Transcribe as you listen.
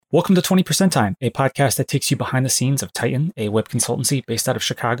Welcome to 20% Time, a podcast that takes you behind the scenes of Titan, a web consultancy based out of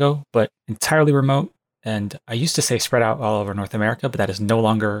Chicago, but entirely remote. And I used to say spread out all over North America, but that is no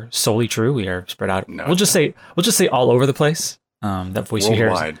longer solely true. We are spread out. We'll just say all over the place. That voice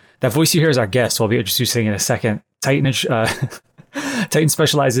you hear is our guest. We'll be introducing in a second. Titan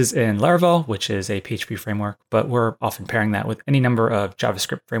specializes in Laravel, which is a PHP framework, but we're often pairing that with any number of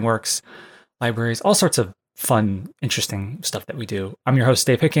JavaScript frameworks, libraries, all sorts of fun, interesting stuff that we do. I'm your host,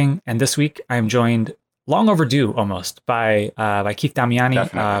 Dave Hicking, and this week I am joined, long overdue almost, by Keith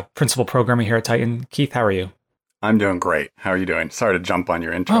Damiani, principal programmer here at Titan. Keith, how are you? I'm doing great. How are you doing? Sorry to jump on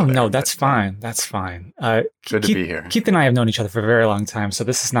your intro. Oh, no, that's fine. That's fine. Good Keith, to be here. Keith and I have known each other for a very long time, so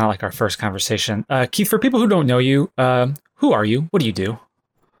this is not like our first conversation. Keith, for people who don't know you, who are you? What do you do?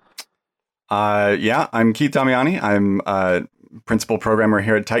 I'm Keith Damiani. I'm principal programmer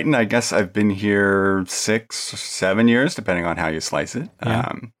here at Titan. I guess I've been here 6 or 7 years, depending on how you slice it.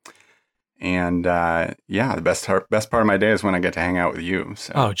 Yeah. The best part of my day is when I get to hang out with you.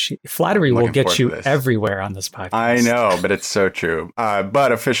 So oh, gee. Flattery will get you everywhere on this podcast. I know, but it's so true.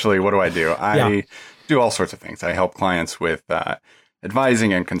 But officially, what do? I do all sorts of things. I help clients with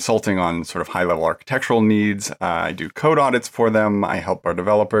advising and consulting on sort of high-level architectural needs. I do code audits for them. I help our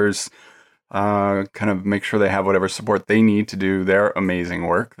developers kind of make sure they have whatever support they need to do their amazing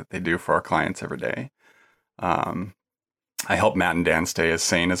work that they do for our clients every day. I help Matt and Dan stay as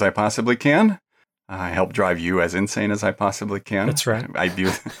sane as I possibly can. I help drive you as insane as I possibly can. That's right. I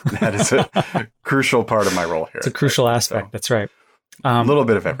view that as a crucial part of my role here. It's a crucial aspect. So, that's right. A little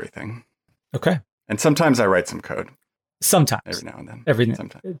bit of everything. Okay. And sometimes I write some code. Sometimes. Every now and then.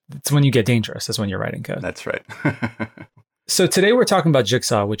 Sometimes. It's when you get dangerous is when you're writing code. That's right. So today we're talking about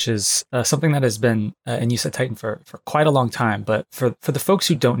Jigsaw, which is something that has been in use at Titan for quite a long time. But for the folks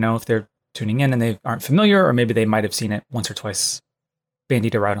who don't know, if they're tuning in and they aren't familiar, or maybe they might have seen it once or twice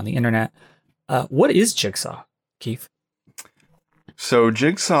bandied around on the internet, what is Jigsaw, Keith? So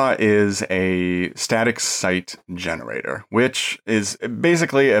Jigsaw is a static site generator, which is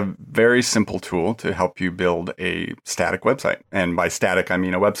basically a very simple tool to help you build a static website. And by static, I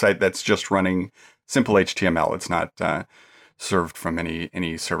mean a website that's just running simple HTML. It's not served from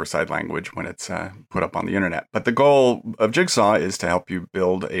any server-side language when it's put up on the internet. But the goal of Jigsaw is to help you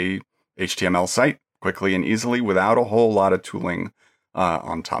build a HTML site quickly and easily without a whole lot of tooling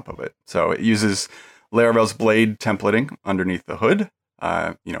on top of it. So it uses Laravel's Blade templating underneath the hood.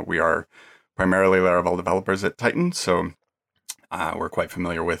 We are primarily Laravel developers at Titan, so we're quite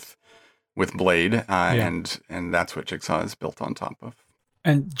familiar with Blade, and that's what Jigsaw is built on top of.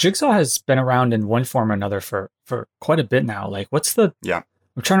 And Jigsaw has been around in one form or another for quite a bit now. Like, what's the? Yeah,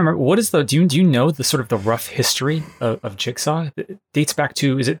 I'm trying to remember. What is the? Do you know the sort of the rough history of Jigsaw? It dates back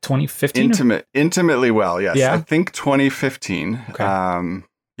to, is it 2015? Intimately well, yes. Yeah? I think 2015. Okay.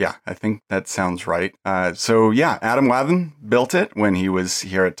 I think that sounds right. Adam Wathan built it when he was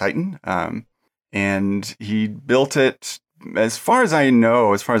here at Titan, and he built it, as far as I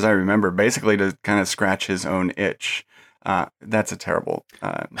remember, basically to kind of scratch his own itch. That's a terrible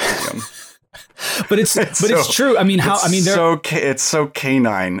idiom. But it's true. I mean, it's so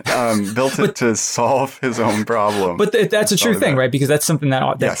canine. Built it to solve his own problem. But that's a true thing, right? Because that's something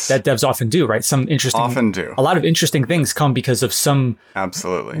that devs often do, right? A lot of interesting things come because of some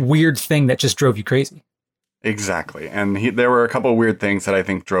absolutely weird thing that just drove you crazy. Exactly. And there were a couple of weird things that I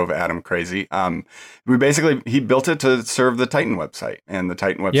think drove Adam crazy. He built it to serve the Titan website, and the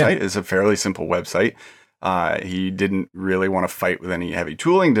Titan website is a fairly simple website. He didn't really want to fight with any heavy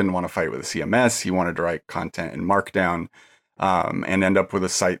tooling, didn't want to fight with a CMS. He wanted to write content in Markdown and end up with a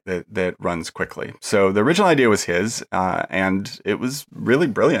site that runs quickly. So the original idea was his, and it was really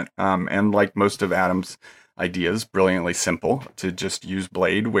brilliant. And like most of Adam's ideas, brilliantly simple to just use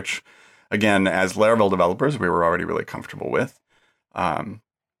Blade, which, again, as Laravel developers, we were already really comfortable with.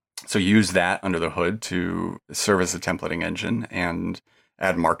 So use that under the hood to serve as a templating engine and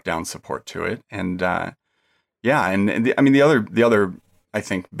add Markdown support to it. And the other I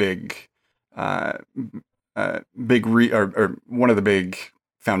think big one of the big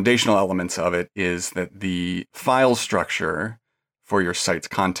foundational elements of it is that the file structure for your site's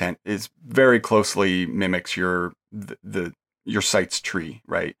content is very closely mimics your site's tree,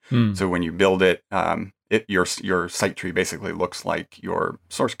 right? So when you build it, your site tree basically looks like your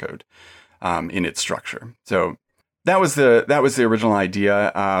source code in its structure. So that was the original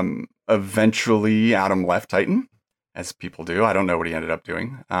idea. Eventually, Adam left Titan, as people do. I don't know what he ended up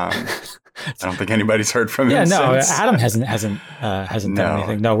doing. I don't think anybody's heard from him. Since. Adam hasn't done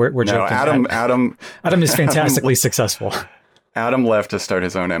anything. No, we're joking. Adam is fantastically successful. Adam left to start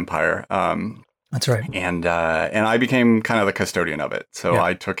his own empire. That's right. And I became kind of the custodian of it. So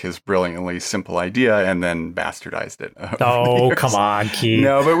I took his brilliantly simple idea and then bastardized it. Oh, come on, Keith.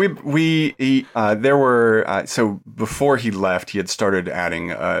 No, but there were, so before he left, he had started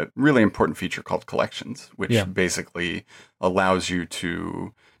adding a really important feature called collections, which basically allows you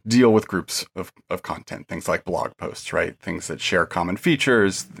to deal with groups of content, things like blog posts, right? Things that share common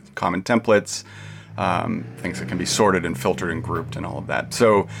features, common templates, things that can be sorted and filtered and grouped and all of that.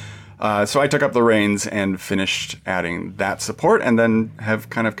 So I took up the reins and finished adding that support, and then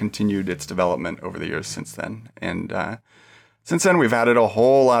have kind of continued its development over the years since then. And since then, we've added a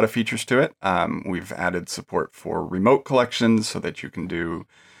whole lot of features to it. We've added support for remote collections so that you can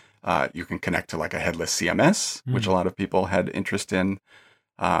connect to like a headless CMS, which a lot of people had interest in.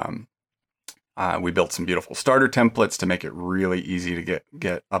 We built some beautiful starter templates to make it really easy to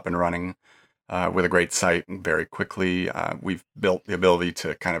get up and running with a great site very quickly. We've built the ability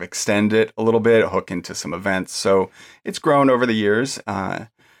to kind of extend it a little bit, hook into some events. So it's grown over the years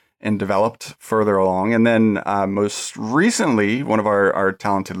and developed further along. And then most recently, one of our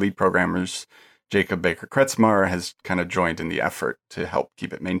talented lead programmers, Jacob Baker-Kretzmar, has kind of joined in the effort to help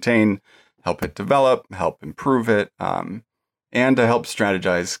keep it maintained, help it develop, help improve it, and to help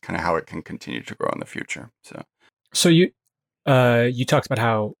strategize kind of how it can continue to grow in the future. So you talked about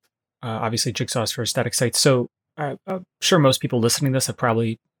how obviously Jigsaw is for static sites. So I'm sure most people listening to this are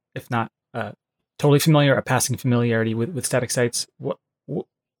probably, if not totally familiar, a passing familiarity with static sites.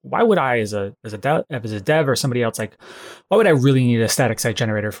 Why would I, as a dev or somebody else, like, why would I really need a static site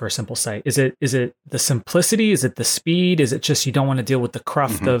generator for a simple site? Is it the simplicity? Is it the speed? Is it just you don't want to deal with the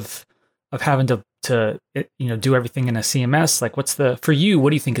cruft of having to do everything in a CMS? Like, for you,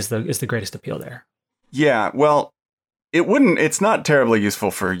 what do you think is the greatest appeal there? Yeah, well, it's not terribly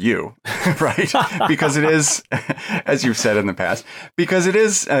useful for you, right? Because it is, as you've said in the past, because it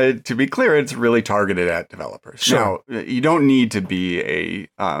is, to be clear, it's really targeted at developers. Sure. Now, you don't need to be a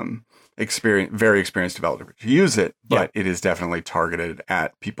very experienced developer to use it, but it is definitely targeted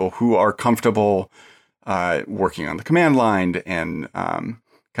at people who are comfortable working on the command line and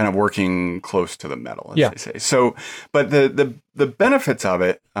kind of working close to the metal, as they say. So, but the benefits of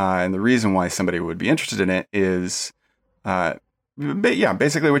it and the reason why somebody would be interested in it is,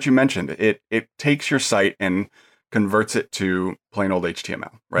 basically what you mentioned. It takes your site and converts it to plain old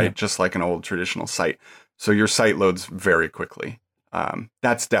HTML, right? Just like an old traditional site. So your site loads very quickly.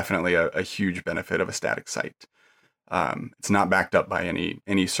 That's definitely a huge benefit of a static site. It's not backed up by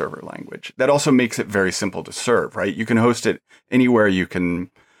any server language. That also makes it very simple to serve, right? You can host it anywhere you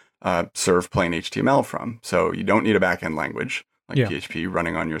can serve plain HTML from. So you don't need a backend language like PHP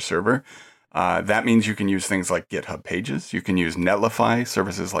running on your server. That means you can use things like GitHub Pages. You can use Netlify,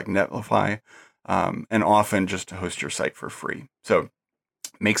 services like Netlify, and often just host your site for free. So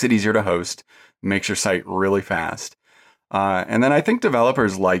makes it easier to host, makes your site really fast. And then I think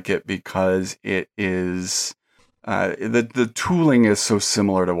developers like it because it is, the tooling is so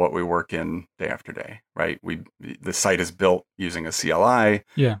similar to what we work in day after day, right? The site is built using a CLI,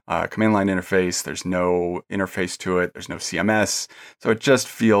 command line interface. There's no interface to it. There's no CMS. So it just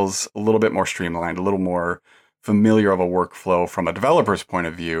feels a little bit more streamlined, a little more familiar of a workflow from a developer's point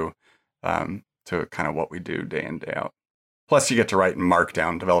of view, to kind of what we do day in, day out. Plus, you get to write in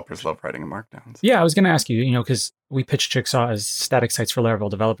Markdown. Developers love writing in Markdowns. Yeah, I was going to ask you, because we pitched Jigsaw as static sites for Laravel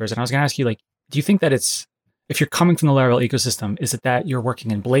developers, and I was going to ask you, like, do you think that if you're coming from the Laravel ecosystem, is it that you're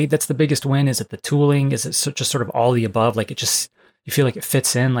working in Blade that's the biggest win? Is it the tooling? Is it just sort of all the above? Like, you feel like it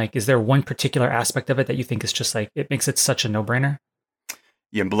fits in? Like, is there one particular aspect of it that you think is just like, it makes it such a no-brainer?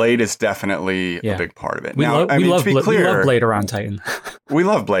 Yeah, Blade is definitely a big part of it. We love Blade around Titan. We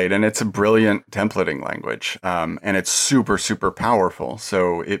love Blade, and it's a brilliant templating language, and it's super, super powerful.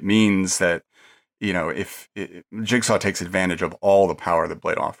 So it means that, Jigsaw takes advantage of all the power that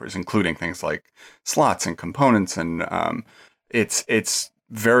Blade offers, including things like slots and components, and it's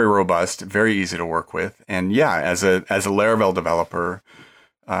very robust, very easy to work with. And as a Laravel developer,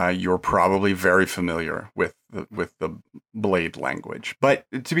 you're probably very familiar with the Blade language. But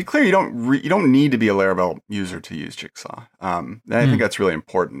to be clear, you don't need to be a Laravel user to use Jigsaw. I think that's really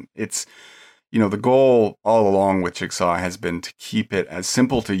important. It's, the goal all along with Jigsaw has been to keep it as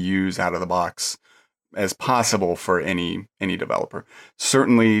simple to use out of the box as possible for any developer.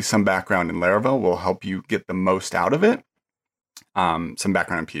 Certainly some background in Laravel will help you get the most out of it. Some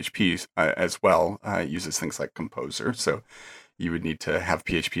background in PHP as well uses things like Composer. So you would need to have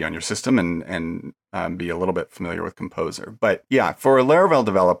PHP on your system and be a little bit familiar with Composer. But for a Laravel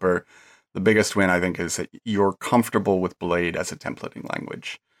developer, the biggest win, I think, is that you're comfortable with Blade as a templating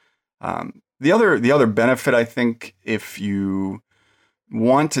language. The other benefit, I think, if you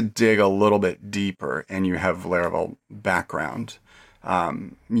want to dig a little bit deeper and you have Laravel background,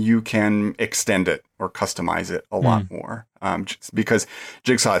 you can extend it or customize it a lot more. Just because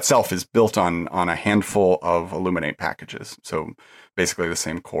Jigsaw itself is built on a handful of Illuminate packages. So basically the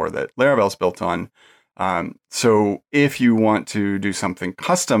same core that Laravel is built on. So if you want to do something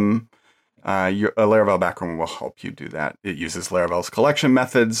custom, a Laravel background will help you do that. It uses Laravel's collection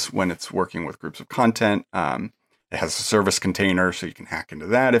methods when it's working with groups of content. It has a service container, so you can hack into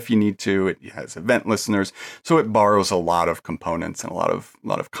that if you need to. It has event listeners, so it borrows a lot of components and a lot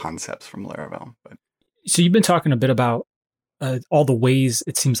of concepts from Laravel. But so you've been talking a bit about all the ways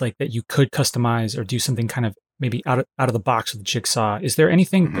it seems like that you could customize or do something kind of maybe out of the box with Jigsaw. Is there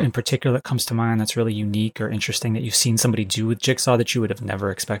anything in particular that comes to mind that's really unique or interesting that you've seen somebody do with Jigsaw that you would have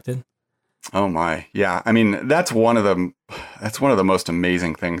never expected? Oh my, yeah. I mean, that's one of the most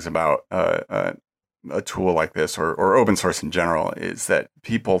amazing things about a tool like this or open source in general is that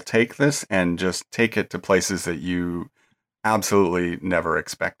people take this and just take it to places that you absolutely never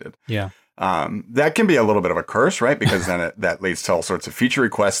expected. Yeah. That can be a little bit of a curse, right? Because then that leads to all sorts of feature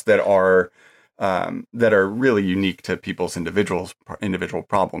requests that are really unique to people's individual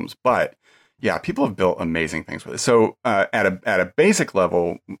problems. But yeah, people have built amazing things with it. So at a basic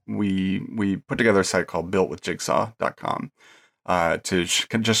level, we put together a site called builtwithjigsaw.com to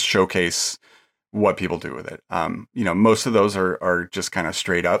just showcase what people do with it. Most of those are just kind of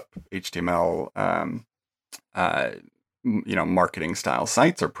straight up HTML, marketing style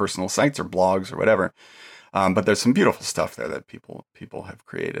sites or personal sites or blogs or whatever. But there's some beautiful stuff there that people have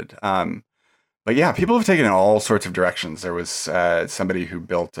created. But yeah, people have taken it in all sorts of directions. There was somebody who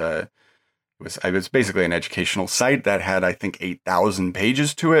built it was basically an educational site that had, I think, 8,000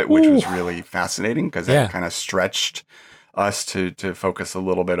 pages to it, which was really fascinating because it kind of stretched us to focus a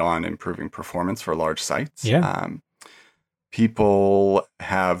little bit on improving performance for large sites. Yeah. People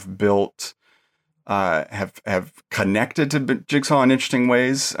have built, have connected to Jigsaw in interesting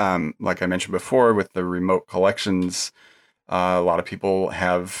ways. Like I mentioned before, with the remote collections, a lot of people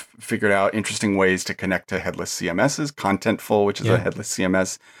have figured out interesting ways to connect to headless CMSs. Contentful, which is a headless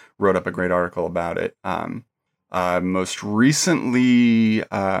CMS, wrote up a great article about it. Most recently,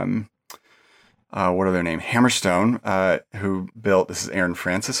 what are their name? Hammerstone, who built, this is Aaron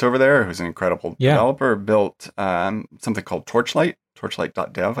Francis over there, who's an incredible developer, built something called Torchlight.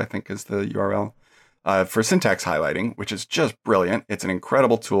 Torchlight.dev, I think is the URL, for syntax highlighting, which is just brilliant. It's an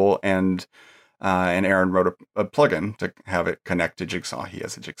incredible tool, and Aaron wrote a plugin to have it connect to Jigsaw. He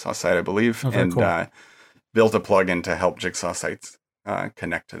has a Jigsaw site, I believe, and cool. Built a plugin to help Jigsaw sites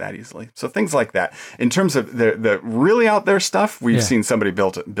connect to that easily. So things like that. In terms of the really out there stuff, we've seen somebody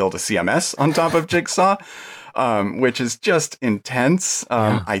build a CMS on top of Jigsaw, which is just intense.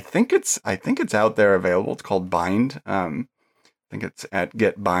 I think it's out there available. It's called Bind. I think it's at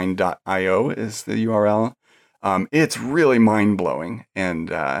getbind.io is the URL. It's really mind blowing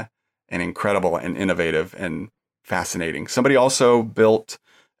and incredible and innovative and fascinating. Somebody also built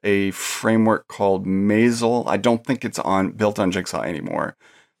a framework called Mazel. I don't think it's built on Jigsaw anymore.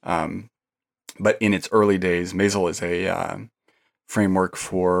 But in its early days, Mazel is a framework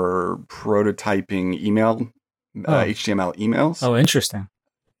for prototyping HTML emails. Oh, interesting.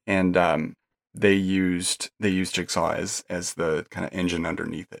 And they used Jigsaw as the kind of engine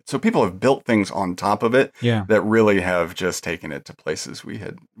underneath it. So people have built things on top of it that really have just taken it to places we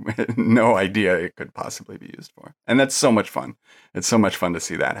had no idea it could possibly be used for. And that's so much fun. It's so much fun to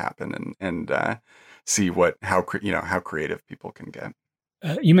see that happen and see how creative people can get.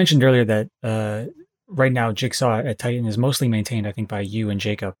 You mentioned earlier that right now Jigsaw at Tighten is mostly maintained, I think, by you and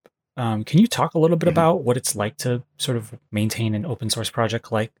Jacob. Can you talk a little bit about what it's like to sort of maintain an open source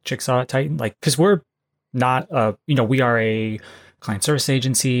project like Jigsaw at Tighten? Like, because we're not, we are a client service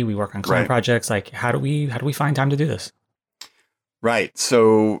agency. We work on client projects. Like, how do we find time to do this? Right.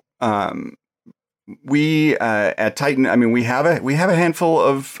 So we at Tighten, I mean, we have a handful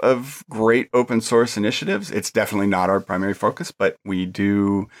of great open source initiatives. It's definitely not our primary focus, but we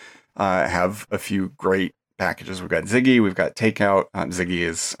do have a few great packages. We've got Ziggy, we've got Takeout. Ziggy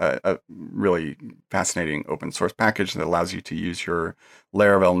is a really fascinating open source package that allows you to use your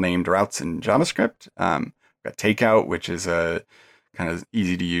Laravel named routes in JavaScript. We've got Takeout, which is a kind of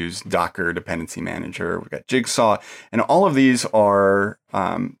easy to use Docker dependency manager. We've got Jigsaw, and all of these are,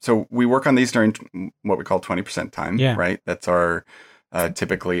 so we work on these during what we call 20% time, right? That's our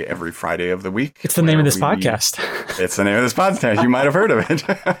typically every Friday of the week. It's the name of this podcast. It's the name of this podcast. You might have heard of it.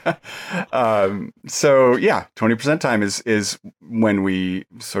 So yeah, 20% time is when we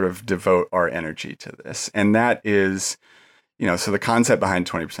sort of devote our energy to this. And that is, so the concept behind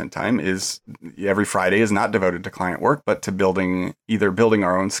 20% time is every Friday is not devoted to client work, but to either building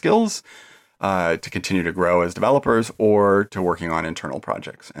our own skills to continue to grow as developers, or to working on internal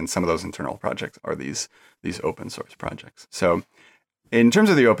projects. And some of those internal projects are these open source projects. So in terms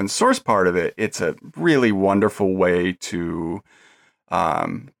of the open source part of it, it's a really wonderful way to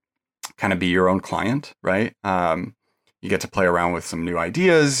kind of be your own client, right? You get to play around with some new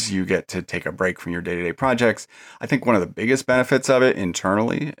ideas. You get to take a break from your day-to-day projects. I think one of the biggest benefits of it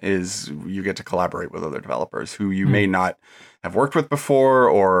internally is you get to collaborate with other developers who you may not have worked with before,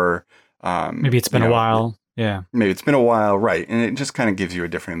 or maybe it's been a while. Yeah. Maybe it's been a while, right? And it just kind of gives you a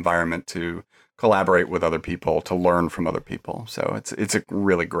different environment to collaborate with other people, to learn from other people. So it's a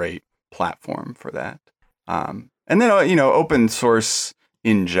really great platform for that. And then, open source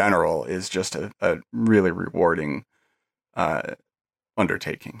in general is just a really rewarding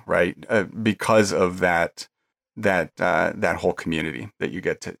undertaking, right? Because of that whole community that you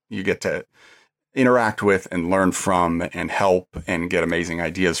get to interact with and learn from and help and get amazing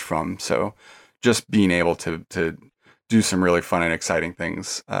ideas from. So just being able to do some really fun and exciting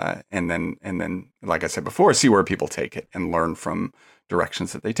things, and then, like I said before, see where people take it and learn from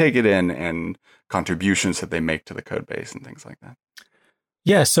directions that they take it in and contributions that they make to the code base and things like that.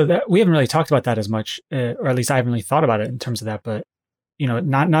 Yeah, so that we haven't really talked about that as much, or at least I haven't really thought about it in terms of that. But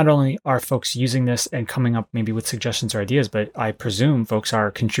not only are folks using this and coming up maybe with suggestions or ideas, but I presume folks are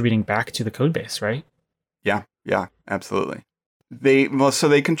contributing back to the code base, right? Yeah, absolutely. So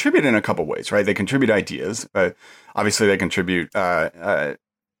they contribute in a couple ways, right? They contribute ideas. Obviously, they contribute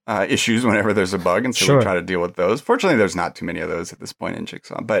issues whenever there's a bug, and so we try to deal with those. Fortunately, there's not too many of those at this point in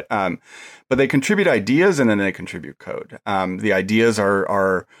Jigsaw, but they contribute ideas, and then they contribute code. The ideas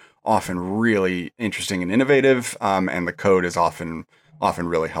are often really interesting and innovative, and the code is often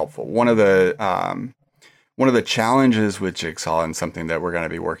really helpful. One of the challenges with Jigsaw, and something that we're going to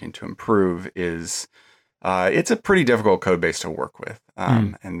be working to improve, is it's a pretty difficult code base to work with,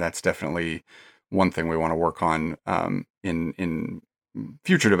 and that's definitely one thing we want to work on in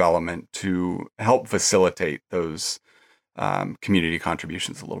future development to help facilitate those community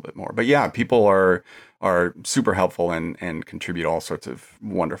contributions a little bit more. But yeah, people are super helpful and contribute all sorts of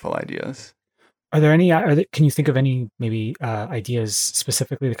wonderful ideas. Are there any? Can you think of any maybe ideas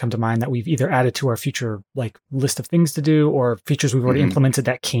specifically that come to mind that we've either added to our future list of things to do, or features we've already implemented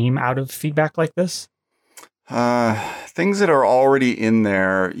that came out of feedback like this? Things that are already in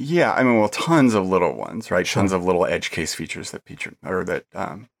there. Yeah. I mean, tons of little ones, right? Sure. Tons of little edge case features that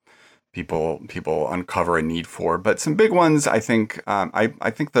people uncover a need for, but some big ones, I think, I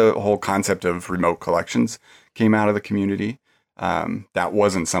think the whole concept of remote collections came out of the community. That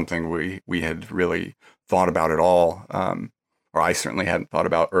wasn't something we had really thought about at all. Or I certainly hadn't thought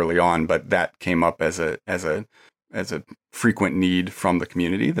about early on, but that came up as a frequent need from the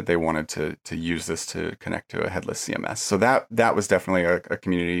community, that they wanted to use this to connect to a headless CMS. So that was definitely a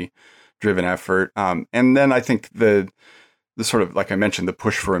community driven effort. And then I think the sort of, like I mentioned, the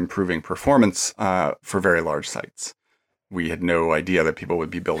push for improving performance for very large sites. We had no idea that people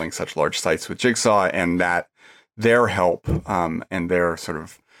would be building such large sites with Jigsaw, and that their help and their sort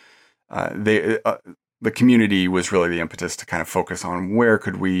of the community was really the impetus to kind of focus on where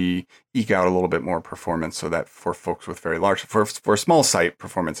could we eke out a little bit more performance, so that for folks with very large, for a small site,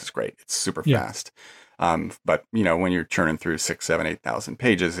 performance is great. It's super fast. But when you're churning through 6,000, 7,000, 8,000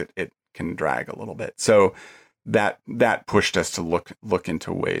 pages, it can drag a little bit. So that pushed us to look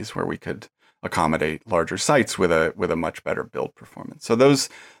into ways where we could accommodate larger sites with a much better build performance. So those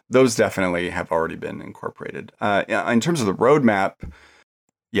definitely have already been incorporated. In terms of the roadmap,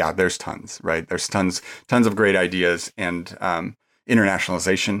 yeah, there's tons, right? There's tons of great ideas, and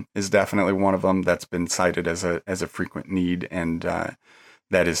internationalization is definitely one of them that's been cited as a frequent need, and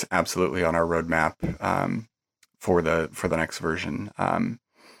that is absolutely on our roadmap for the next version.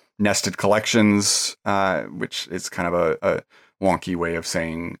 Nested collections, which is kind of a wonky way of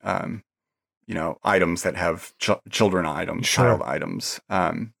saying, items that have children items, child items.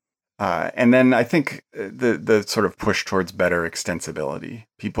 And then I think the sort of push towards better extensibility.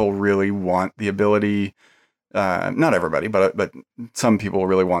 People really want the ability, not everybody, but some people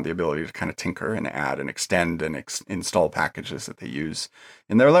really want the ability to kind of tinker and add and extend and install packages that they use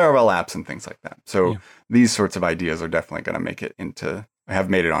in their Laravel apps and things like that. So these sorts of ideas are definitely going to have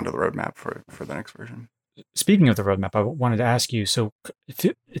made it onto the roadmap for the next version. Speaking of the roadmap, I wanted to ask you, so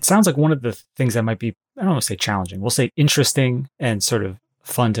it sounds like one of the things that might be, I don't want to say challenging, we'll say interesting and sort of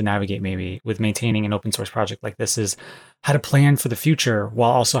fun to navigate maybe with maintaining an open source project like this is how to plan for the future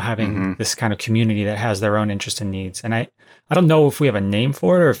while also having this kind of community that has their own interests and needs. And I don't know if we have a name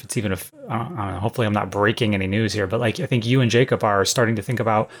for it or if it's even I don't know, hopefully I'm not breaking any news here, but like I think you and Jacob are starting to think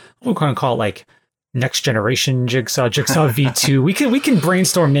about what we're going to call it, like next generation Jigsaw V2. We can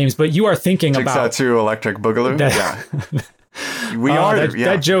brainstorm names, but you are thinking Jigsaw about Jigsaw 2 Electric Boogaloo. Yeah.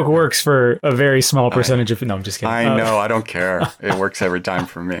 That joke works for a very small percentage of. No, I'm just kidding. I know. I don't care. It works every time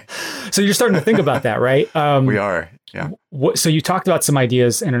for me. So you're starting to think about that, right? We are. Yeah. So you talked about some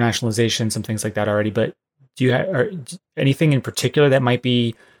ideas, internationalization, some things like that already. But do you have anything in particular that might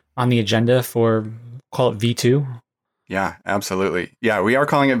be on the agenda for, call it V2? Yeah, absolutely. Yeah, we are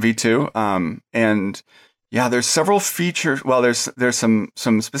calling it V2. And yeah, there's several features. Well, there's some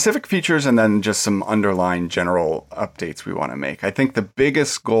specific features and then just some underlying general updates we want to make. I think the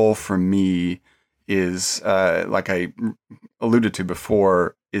biggest goal for me is, like I alluded to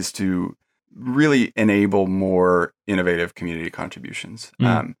before, is to really enable more innovative community contributions.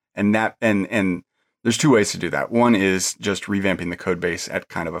 And there's two ways to do that. One is just revamping the code base at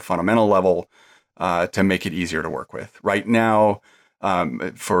kind of a fundamental level to make it easier to work with. Right now,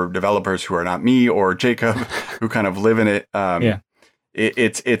 for developers who are not me or Jacob, who kind of live in it,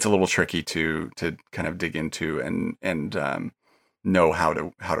 it's a little tricky to kind of dig into and know how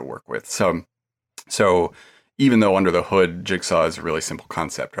to work with. So even though under the hood, Jigsaw is a really simple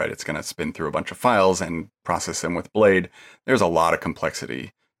concept, right? It's going to spin through a bunch of files and process them with Blade. There's a lot of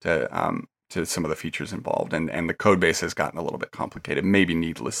complexity to some of the features involved, and the code base has gotten a little bit complicated, maybe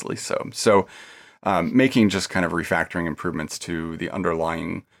needlessly so. So making just kind of refactoring improvements to the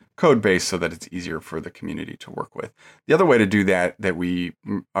underlying code base so that it's easier for the community to work with. The other way to do that we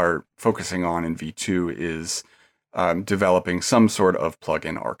are focusing on in V2 is developing some sort of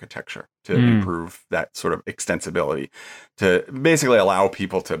plugin architecture to improve that sort of extensibility, to basically allow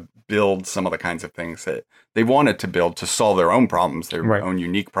people to build some of the kinds of things that they wanted to build to solve their own problems, their own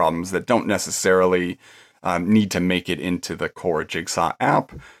unique problems that don't necessarily need to make it into the core Jigsaw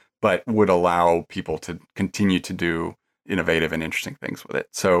app, but would allow people to continue to do innovative and interesting things with it.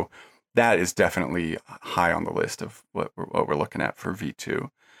 So that is definitely high on the list of what we're looking at for V2.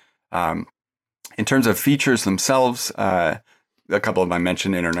 In terms of features themselves, a couple of them I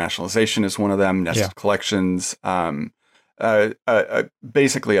mentioned, internationalization is one of them, nested collections,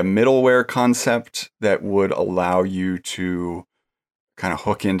 basically a middleware concept that would allow you to kind of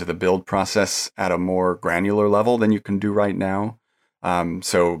hook into the build process at a more granular level than you can do right now.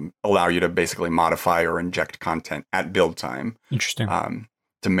 So allow you to basically modify or inject content at build time. Interesting.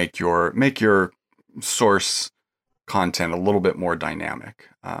 To make your source content a little bit more dynamic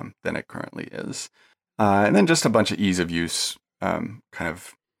than it currently is. And then just a bunch of ease of use, kind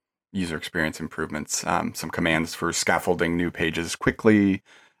of user experience improvements, some commands for scaffolding new pages quickly.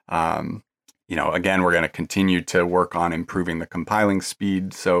 Again, we're going to continue to work on improving the compiling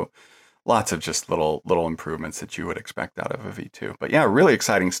speed. So lots of just little improvements that you would expect out of a V2. But yeah, really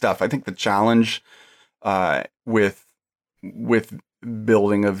exciting stuff. I think the challenge with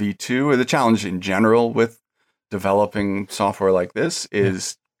building a V2, or the challenge in general with developing software like this,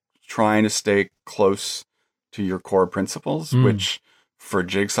 is trying to stay close to your core principles, which for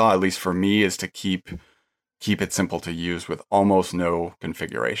Jigsaw, at least for me, is to keep it simple to use with almost no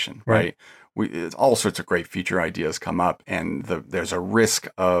configuration, right? All sorts of great feature ideas come up, and there's a risk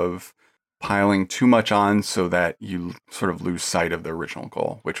of piling too much on so that you sort of lose sight of the original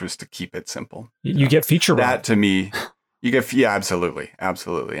goal, which was to keep it simple. You get feature that to me, absolutely,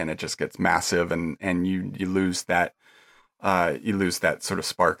 and it just gets massive, and you lose that sort of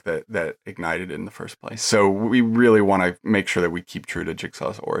spark that ignited it in the first place. So we really want to make sure that we keep true to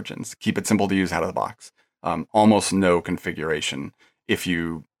Jigsaw's origins, keep it simple to use out of the box, almost no configuration if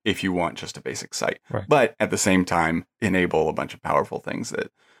you want just a basic site, but at the same time enable a bunch of powerful things that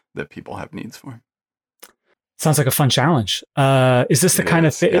people have needs for. Sounds like a fun challenge. Is this the kind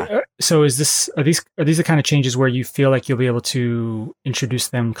of thing? Yeah. So are these the kind of changes where you feel like you'll be able to introduce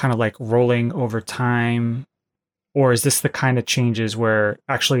them kind of like rolling over time? Or is this the kind of changes where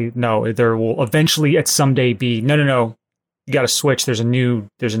actually, no, there will eventually at someday be, no, you got to switch. There's a new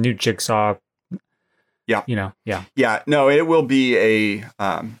Jigsaw. Yeah. Yeah. No, it will be a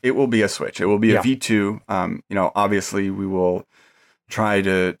switch. It will be a V2. Obviously we will try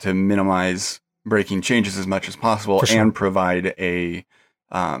to minimize breaking changes as much as possible, and provide a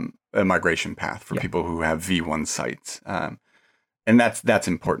migration path for people who have V1 sites. And that's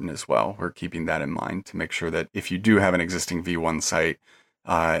important as well. We're keeping that in mind to make sure that if you do have an existing V1 site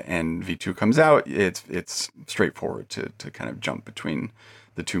and V2 comes out, it's straightforward to kind of jump between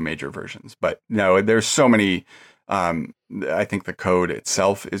the two major versions. But no, there's so many I think the code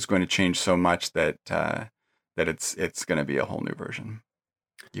itself is going to change so much that it's going to be a whole new version,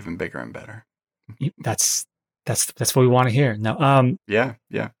 even bigger and better. That's what we want to hear. Now, yeah.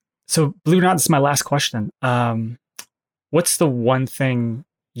 So, believe it or not, this is my last question. What's the one thing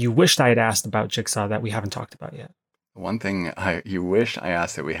you wished I had asked about Jigsaw that we haven't talked about yet? One thing you wish I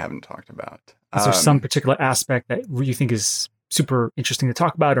asked that we haven't talked about. Is there some particular aspect that you think is super interesting to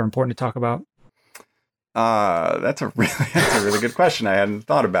talk about or important to talk about? That's a really good question. I hadn't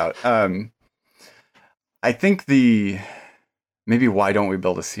thought about. I think maybe why don't we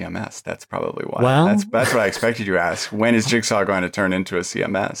build a CMS? That's probably why. Well, that's what I expected you to ask. When is Jigsaw going to turn into a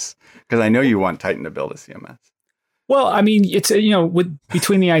CMS? Because I know you want Titan to build a CMS. Well, I mean, it's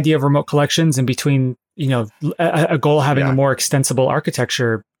between the idea of remote collections and between a goal having a more extensible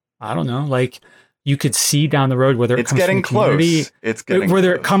architecture. I don't know, like you could see down the road whether it comes from the community,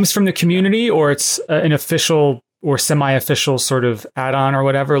 whether it comes from the community or it's an official or semi-official sort of add-on or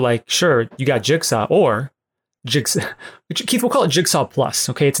whatever. Like, sure, you got Jigsaw or Jigsaw. Keith, we'll call it Jigsaw Plus.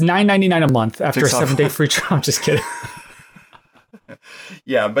 Okay, it's $9.99 a month after Jigsaw a 7-day free trial. I'm just kidding.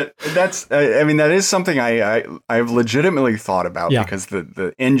 Yeah, but that's, that is something I've legitimately thought about because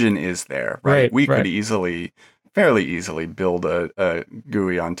the engine is there, right? We could fairly easily build a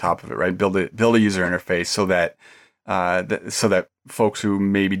GUI on top of it, right? Build a user interface so that folks who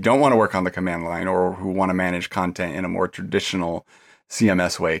maybe don't want to work on the command line or who want to manage content in a more traditional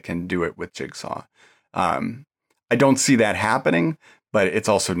CMS way can do it with Jigsaw. I don't see that happening, but it's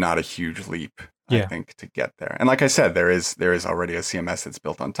also not a huge leap. I think, to get there. And like I said, there is already a CMS that's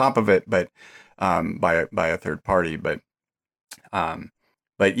built on top of it, but by a third party. But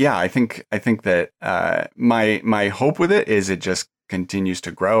yeah, I think that my hope with it is it just continues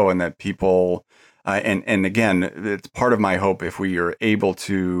to grow and that people and again, it's part of my hope if we are able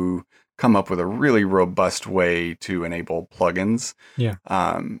to come up with a really robust way to enable plugins.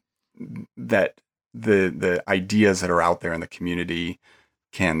 That the ideas that are out there in the community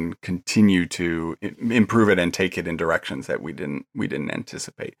can continue to improve it and take it in directions that we didn't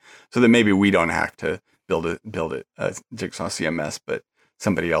anticipate. So that maybe we don't have to build a Jigsaw CMS, but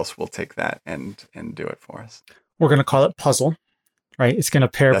somebody else will take that and do it for us. We're going to call it Puzzle, right? It's going to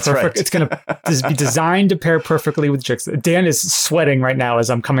pair perfect. Right. It's going to be designed to pair perfectly with Jigsaw. Dan is sweating right now as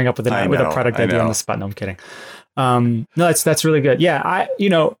I'm coming up with a product idea on the spot. No, I'm kidding. No, that's really good. Yeah,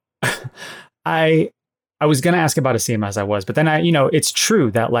 I was going to ask about a CMS, but then it's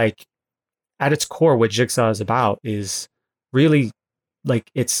true that like at its core, what Jigsaw is about is really like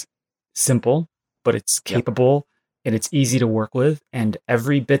it's simple, but it's capable and it's easy to work with. And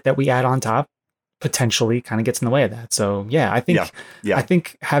every bit that we add on top potentially kind of gets in the way of that. So yeah, I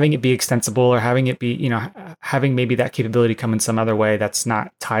think having it be extensible or having it be, having maybe that capability come in some other way that's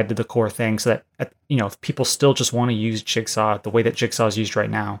not tied to the core thing so that, if people still just want to use Jigsaw the way that Jigsaw is used right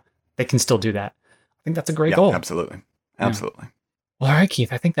now, they can still do that. I think that's a great goal. Absolutely. Well, all right,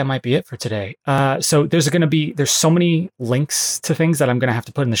 Keith, I think that might be it for today. So there's so many links to things that I'm going to have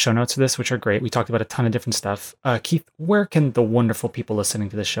to put in the show notes for this, which are great. We talked about a ton of different stuff. Keith, where can the wonderful people listening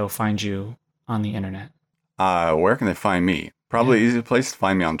to the show find you on the internet? Where can they find me? Probably the easiest place to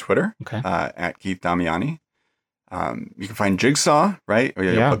find me on Twitter, at Keith Damiani. You can find Jigsaw, right?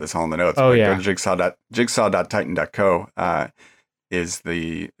 You'll put this all in the notes. Go to jigsaw.titan.co. Is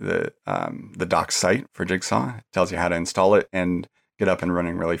the docs site for Jigsaw. It tells you how to install it and get up and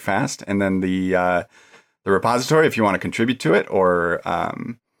running really fast. And then the repository, if you want to contribute to it or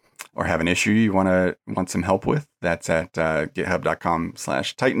have an issue you want some help with, that's at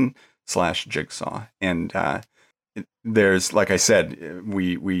github.com/titan/Jigsaw. And there's, like I said,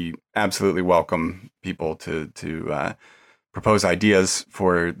 we absolutely welcome people to propose ideas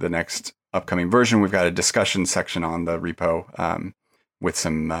for the next upcoming version. We've got a discussion section on the repo with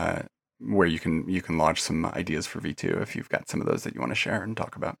some where you can launch some ideas for V2 if you've got some of those that you want to share and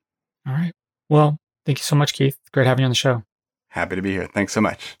talk about. All right. Well, thank you so much, Keith. Great having you on the show. Happy to be here. Thanks so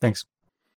much. Thanks.